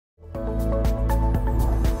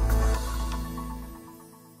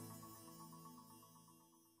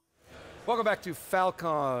Welcome back to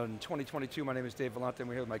Fal.Con 2022. My name is Dave Vellante and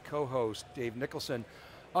we're here with my co-host, Dave Nicholson.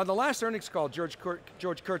 On the last earnings call, George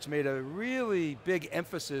Kurtz made a really big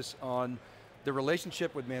emphasis on the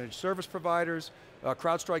relationship with managed service providers.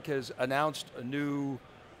 CrowdStrike has announced a new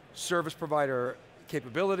service provider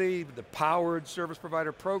capability, the Powered Service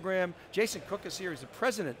Provider Program. Jason Cook is here, he's the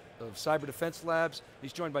president of Cyber Defense Labs.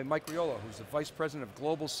 He's joined by Mike Riolo, who's the vice president of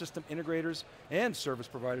Global System Integrators and Service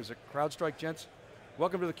Providers at CrowdStrike. Gents,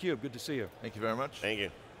 welcome to theCUBE, good to see you. Thank you very much. Thank you.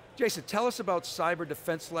 Jason, tell us about Cyber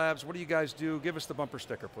Defense Labs. What do you guys do? Give us the bumper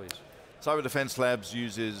sticker, please. Cyber Defense Labs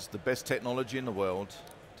uses the best technology in the world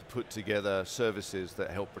to put together services that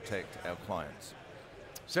help protect our clients.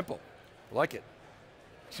 Simple, like it.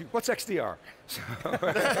 What's XDR?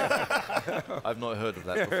 I've not heard of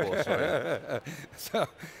that before, sorry.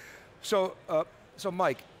 So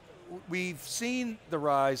Mike, we've seen the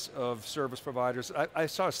rise of service providers. I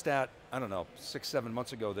saw a stat, I don't know, 6, 7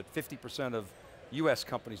 months ago that 50% of US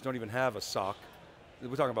companies don't even have a SOC.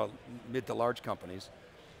 We're talking about mid to large companies.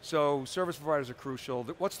 So service providers are crucial.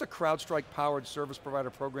 What's the CrowdStrike Powered Service Provider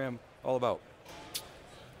Program all about?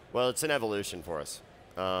 Well, it's an evolution for us.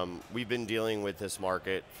 We've been dealing with this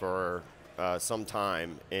market for some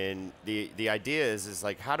time, and the idea is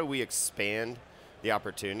like, how do we expand the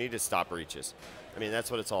opportunity to stop breaches? I mean,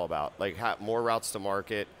 that's what it's all about. Like, more routes to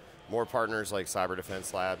market, more partners like Cyber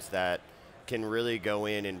Defense Labs that can really go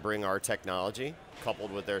in and bring our technology,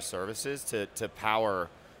 coupled with their services, to power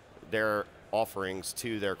their offerings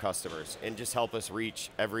to their customers, and just help us reach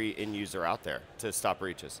every end user out there to stop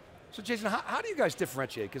breaches. So Jason, how do you guys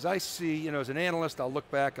differentiate? Because I see, as an analyst, I'll look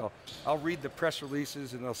back, I'll read the press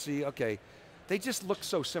releases and I'll see, okay, they just look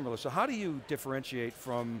so similar. So how do you differentiate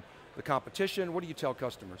from the competition? What do you tell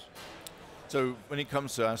customers? So when it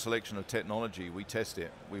comes to our selection of technology, we test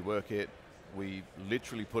it, we work it, we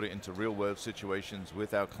literally put it into real world situations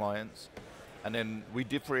with our clients, and then we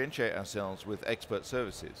differentiate ourselves with expert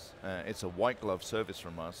services. It's a white glove service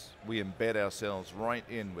from us. We embed ourselves right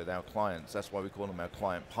in with our clients. That's why we call them our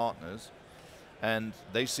client partners. And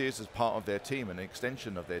they see us as part of their team, an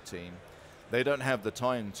extension of their team. They don't have the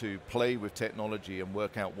time to play with technology and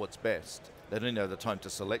work out what's best. They don't have the time to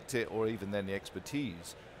select it or even then the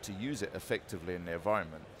expertise to use it effectively in their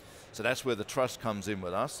environment. So that's where the trust comes in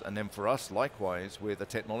with us, and then for us, likewise, with a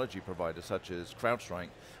technology provider such as CrowdStrike,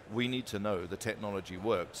 we need to know the technology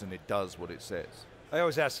works and it does what it says. I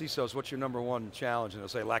always ask CISOs, what's your #1 challenge? And they'll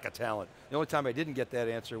say, lack of talent. The only time I didn't get that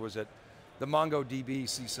answer was at the MongoDB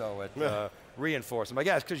CISO at Reinforce. I'm like,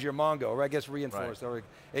 yeah, it's because you're Mongo, or I guess Reinforce, right. Or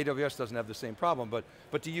AWS doesn't have the same problem, but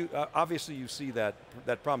do you, obviously you see that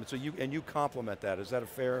problem, so you complement that, is that a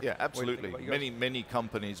fair? Yeah, absolutely. Many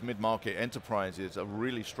companies, mid-market enterprises are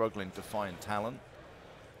really struggling to find talent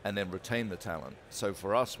and then retain the talent. So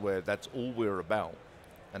for us, that's all we're about,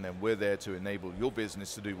 and then we're there to enable your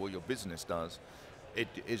business to do what your business does, it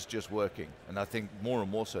is just working. And I think more and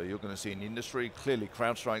more so, you're going to see in the industry, clearly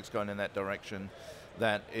CrowdStrike's going in that direction,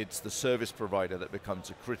 that it's the service provider that becomes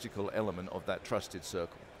a critical element of that trusted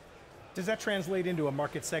circle. Does that translate into a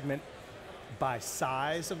market segment by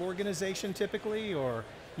size of organization typically, or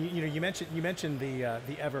you mentioned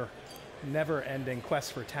the never-ending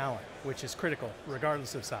quest for talent, which is critical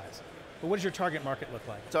regardless of size. But what does your target market look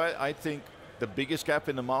like? So I think the biggest gap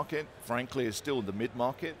in the market, frankly, is still the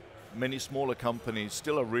mid-market. Many smaller companies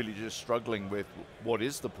still are really just struggling with what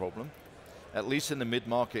is the problem. At least in the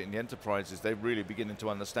mid-market and the enterprises, they're really beginning to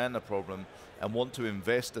understand the problem and want to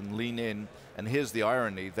invest and lean in. And here's the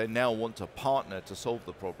irony, they now want to partner to solve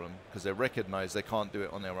the problem because they recognize they can't do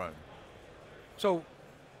it on their own. So,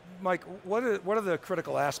 Mike, what are the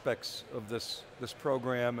critical aspects of this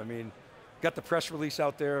program? I mean, got the press release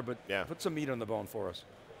out there, but yeah, put some meat on the bone for us.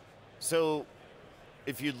 So,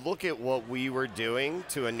 if you look at what we were doing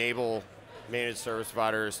to enable managed service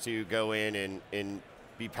providers to go in and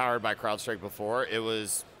be powered by CrowdStrike before, it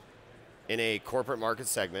was in a corporate market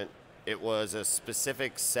segment. It was a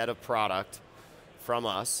specific set of product from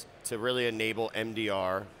us to really enable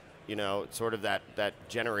MDR, sort of that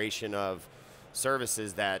generation of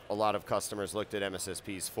services that a lot of customers looked at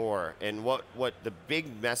MSSPs for. And what the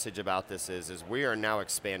big message about this is we are now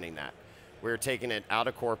expanding that. We're taking it out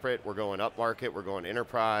of corporate, we're going up market, we're going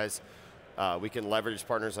enterprise. We can leverage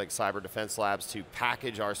partners like Cyber Defense Labs to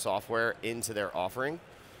package our software into their offering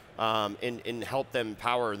and help them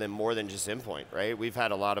power them more than just endpoint, right? We've had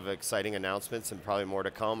a lot of exciting announcements and probably more to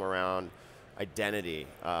come around identity,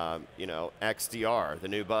 XDR, the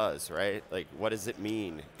new buzz, right? Like, what does it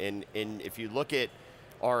mean? And if you look at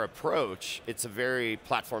our approach, it's a very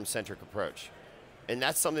platform-centric approach. And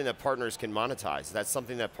that's something that partners can monetize. That's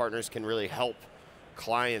something that partners can really help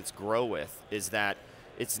clients grow with, is that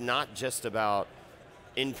it's not just about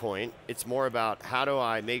endpoint, it's more about how do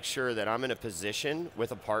I make sure that I'm in a position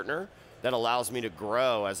with a partner that allows me to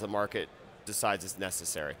grow as the market decides it's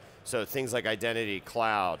necessary. So things like identity,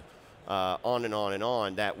 cloud, on and on and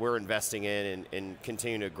on, that we're investing in and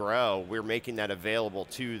continue to grow, we're making that available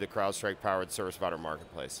to the CrowdStrike powered service provider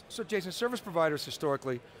marketplace. So Jason, service providers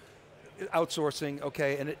historically, outsourcing,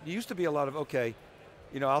 okay, and it used to be a lot of, okay,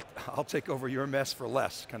 you know, I'll take over your mess for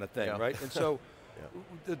less kind of thing, Yeah. right? And so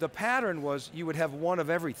the pattern was you would have one of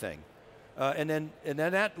everything. And then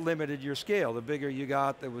that limited your scale. The bigger you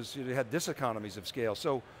got, you had diseconomies of scale.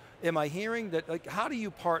 So am I hearing that, like, how do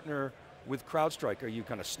you partner with CrowdStrike? Are you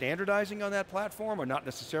kind of standardizing on that platform or not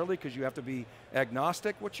necessarily because you have to be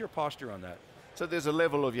agnostic? What's your posture on that? So there's a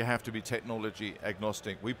level of you have to be technology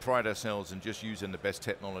agnostic. We pride ourselves in just using the best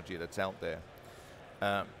technology that's out there.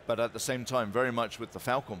 But at the same time, very much with the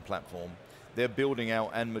Fal.Con platform, they're building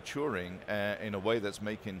out and maturing in a way that's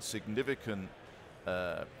making significant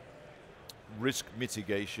risk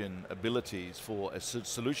mitigation abilities for a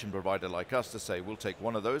solution provider like us to say, we'll take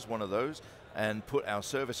one of those, and put our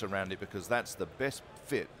service around it because that's the best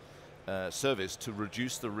fit service to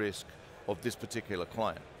reduce the risk of this particular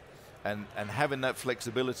client. And having that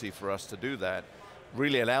flexibility for us to do that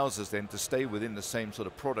really allows us then to stay within the same sort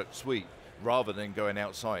of product suite rather than going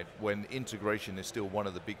outside when integration is still one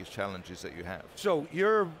of the biggest challenges that you have. So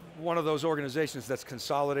you're one of those organizations that's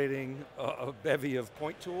consolidating a bevy of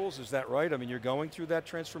point tools, is that right? I mean, you're going through that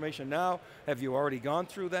transformation now. Have you already gone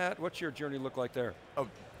through that? What's your journey look like there? Oh,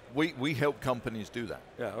 we help companies do that.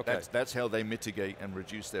 Yeah, okay. That's how they mitigate and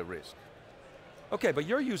reduce their risk. Okay, but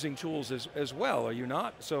you're using tools as well, are you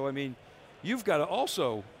not? So, I mean, you've got to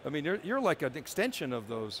also, I mean, you're like an extension of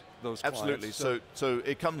those Absolutely, clients. so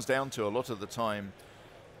it comes down to a lot of the time,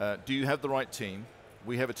 do you have the right team?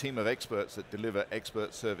 We have a team of experts that deliver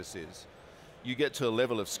expert services. You get to a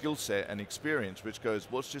level of skill set and experience which goes,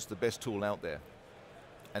 what's just the best tool out there?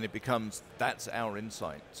 And it becomes, that's our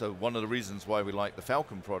insight. So one of the reasons why we like the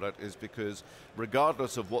Fal.Con product is because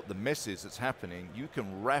regardless of what the mess is that's happening, you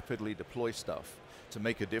can rapidly deploy stuff to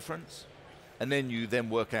make a difference, and then you then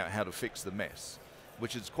work out how to fix the mess,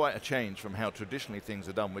 which is quite a change from how traditionally things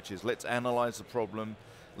are done, which is let's analyze the problem,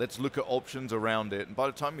 let's look at options around it, and by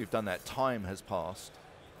the time you've done that, time has passed,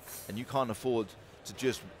 and you can't afford to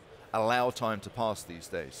just allow time to pass these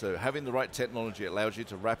days. So having the right technology allows you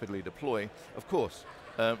to rapidly deploy. Of course,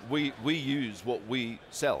 we use what we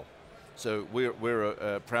sell. So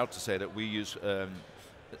we're proud to say that we use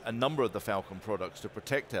a number of the Fal.Con products to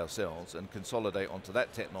protect ourselves and consolidate onto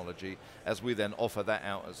that technology as we then offer that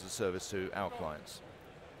out as a service to our clients.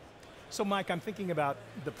 So Mike, I'm thinking about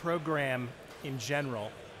the program in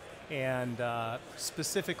general and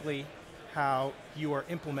specifically how you are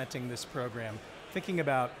implementing this program. Thinking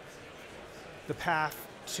about the path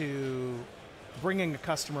to bringing a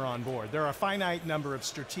customer on board. There are a finite number of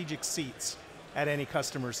strategic seats at any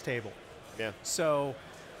customer's table. Yeah. So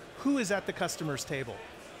who is at the customer's table?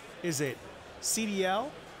 Is it CDL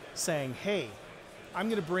saying, hey, I'm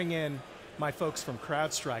going to bring in my folks from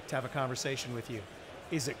CrowdStrike to have a conversation with you?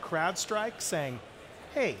 Is it CrowdStrike saying,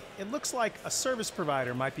 hey, it looks like a service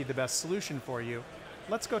provider might be the best solution for you.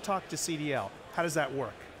 Let's go talk to CDL. How does that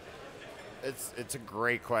work? It's a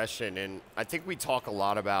great question, and I think we talk a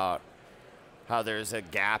lot about how there's a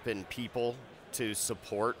gap in people to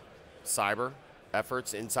support cyber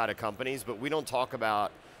efforts inside of companies, but we don't talk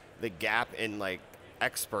about the gap in like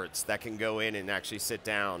experts that can go in and actually sit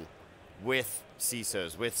down with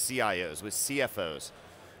CISOs, with CIOs, with CFOs.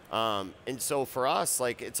 And so for us,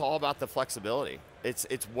 like, it's all about the flexibility.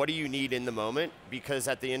 It's what do you need in the moment, because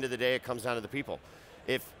at the end of the day, it comes down to the people.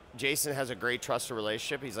 If Jason has a great trusted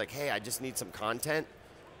relationship, he's like, hey, I just need some content.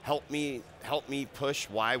 Help me push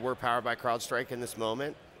why we're powered by CrowdStrike in this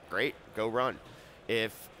moment. Great, go run.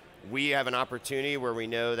 If we have an opportunity where we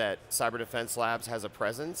know that Cyber Defense Labs has a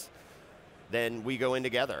presence, then we go in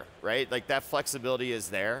together, right? Like, that flexibility is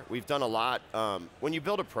there. We've done a lot. When you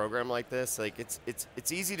build a program like this, like,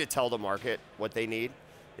 it's easy to tell the market what they need.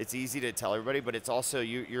 It's easy to tell everybody, but it's also,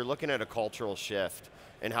 you're looking at a cultural shift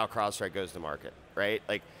in how CrowdStrike goes to market, right?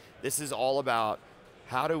 Like, this is all about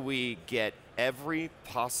how do we get every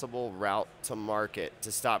possible route to market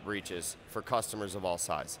to stop breaches for customers of all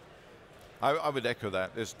size. I would echo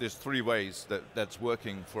that. There's three ways that's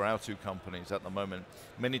working for our two companies at the moment.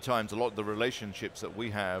 Many times, a lot of the relationships that we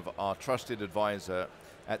have are trusted advisor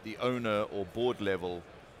at the owner or board level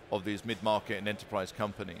of these mid-market and enterprise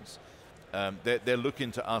companies. They're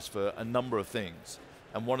looking to us for a number of things.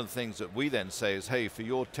 And one of the things that we then say is, hey, for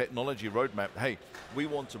your technology roadmap, hey, we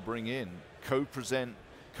want to bring in, co-present,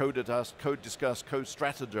 co-discuss,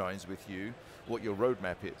 co-strategize with you what your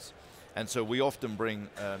roadmap is. And so we often bring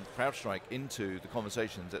CrowdStrike into the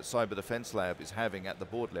conversations that Cyber Defense Lab is having at the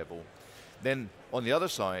board level. Then on the other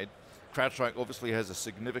side, CrowdStrike obviously has a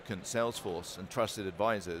significant sales force and trusted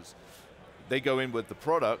advisors. They go in with the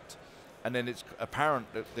product, and then it's apparent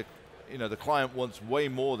that the client wants way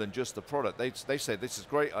more than just the product. They say, this is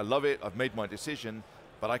great, I love it, I've made my decision,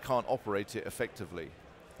 but I can't operate it effectively.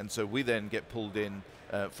 And so we then get pulled in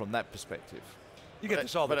from that perspective. You get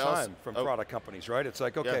this all the time from product companies, right? It's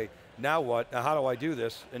like, okay, now what? Now how do I do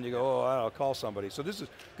this? And you go, oh, I'll call somebody. So this is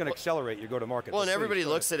going to accelerate your go-to-market. Well, and everybody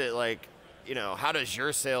looks at it like, how does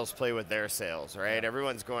your sales play with their sales, right?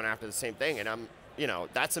 Everyone's going after the same thing, and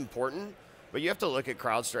that's important, but you have to look at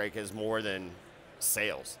CrowdStrike as more than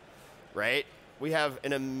sales, right? We have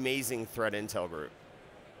an amazing threat intel group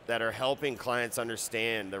that are helping clients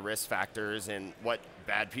understand the risk factors and what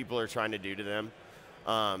bad people are trying to do to them.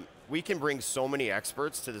 We can bring so many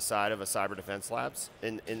experts to the side of a cyber defense labs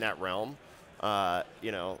in that realm.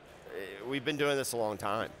 We've been doing this a long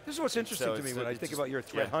time. This is what's interesting to me when I think about your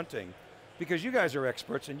threat hunting, because you guys are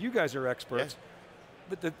experts and you guys are experts.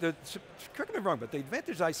 Yeah. But correct me if I'm wrong, but the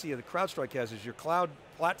advantage I see that CrowdStrike has is your cloud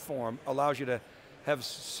platform allows you to have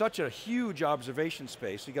such a huge observation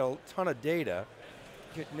space. You got a ton of data,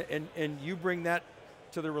 and you bring that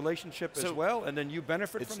to the relationship as well, and then you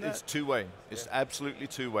benefit from that? It's two-way. It's absolutely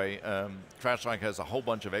two-way. CrowdStrike has a whole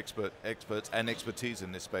bunch of experts and expertise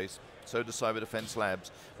in this space. So does Cyber Defense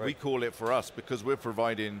Labs. Right. We call it, for us, because we're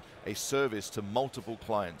providing a service to multiple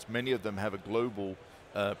clients. Many of them have a global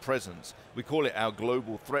presence. We call it our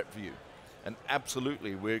global threat view. And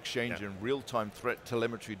absolutely, we're exchanging real-time threat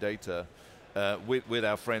telemetry data with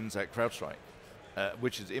our friends at CrowdStrike.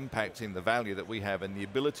 Which is impacting the value that we have and the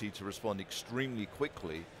ability to respond extremely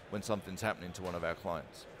quickly when something's happening to one of our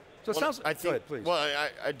clients. So it sounds, go ahead, please. Well,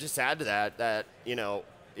 I just add to that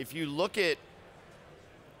if you look at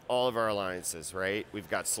all of our alliances, right? We've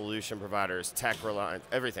got solution providers, tech reliance,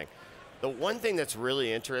 everything. The one thing that's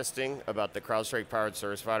really interesting about the CrowdStrike Powered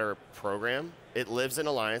Service Provider program, it lives in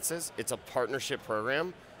alliances, it's a partnership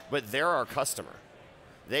program, but they're our customer.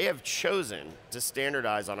 They have chosen to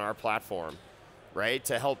standardize on our platform, right,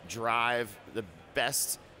 to help drive the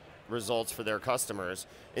best results for their customers.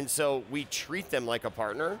 And so we treat them like a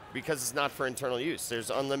partner because it's not for internal use. There's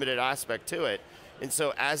unlimited aspect to it. And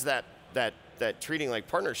so as that treating like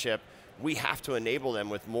partnership, we have to enable them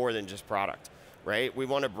with more than just product, right? We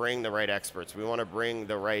want to bring the right experts. We want to bring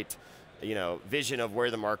the right vision of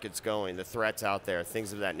where the market's going, the threats out there,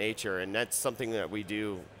 things of that nature. And that's something that we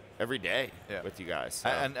do every day with you guys. So.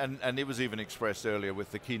 And it was even expressed earlier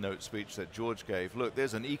with the keynote speech that George gave. Look,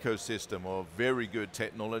 there's an ecosystem of very good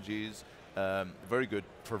technologies, very good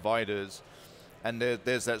providers, and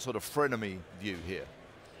there's that sort of frenemy view here.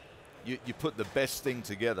 You put the best thing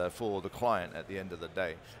together for the client at the end of the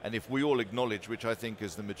day. And if we all acknowledge, which I think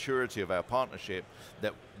is the maturity of our partnership,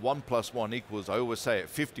 that 1 + 1 equals, I always say it,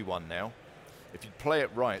 51 now. If you play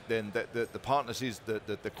it right, then the partner sees,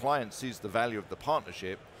 the client sees the value of the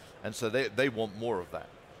partnership, and so they want more of that.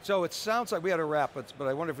 So it sounds like we had a wrap, but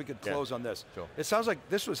I wonder if we could close on this. Sure. It sounds like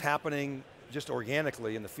this was happening just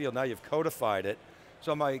organically in the field. Now you've codified it.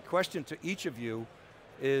 So my question to each of you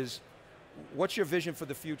is, what's your vision for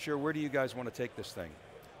the future? Where do you guys want to take this thing?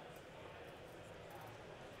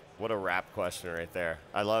 What a wrap question right there.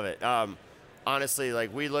 I love it. Honestly,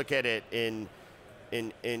 like we look at it in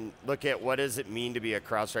look at what does it mean to be a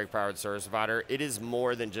CrowdStrike Powered Service Provider. It is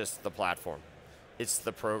more than just the platform. It's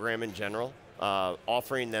the program in general,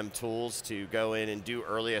 offering them tools to go in and do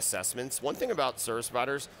early assessments. One thing about service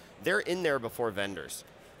providers, they're in there before vendors,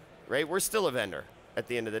 right? We're still a vendor at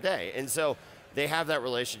the end of the day. And so they have that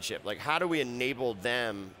relationship. Like, how do we enable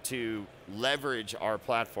them to leverage our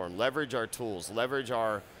platform, leverage our tools, leverage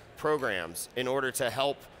our programs in order to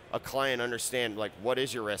help a client understand, like, what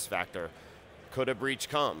is your risk factor? Could a breach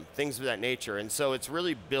come? Things of that nature. And so it's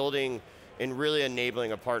really building and really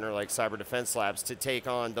enabling a partner like Cyber Defense Labs to take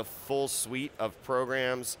on the full suite of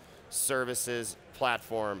programs, services,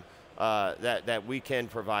 platform that we can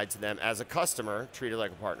provide to them as a customer, treated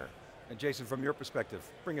like a partner. And Jason, from your perspective,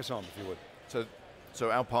 bring us home if you would. So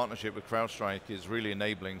our partnership with CrowdStrike is really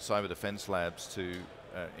enabling Cyber Defense Labs to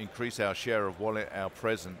increase our share of wallet, our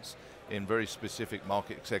presence in very specific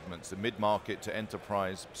market segments, the mid-market to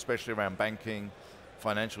enterprise, especially around banking,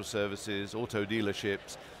 financial services, auto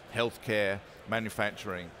dealerships, healthcare,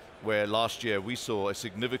 manufacturing, where last year we saw a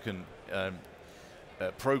significant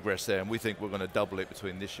progress there, and we think we're going to double it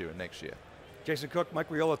between this year and next year. Jason Cook, Mike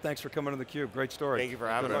Riolo, thanks for coming on theCUBE. Great story. Thank you for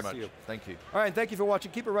having us. Thank you. All right, and thank you for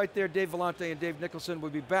watching. Keep it right there. Dave Vellante and Dave Nicholson will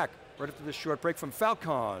be back right after this short break from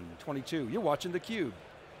Fal.Con 22. You're watching theCUBE.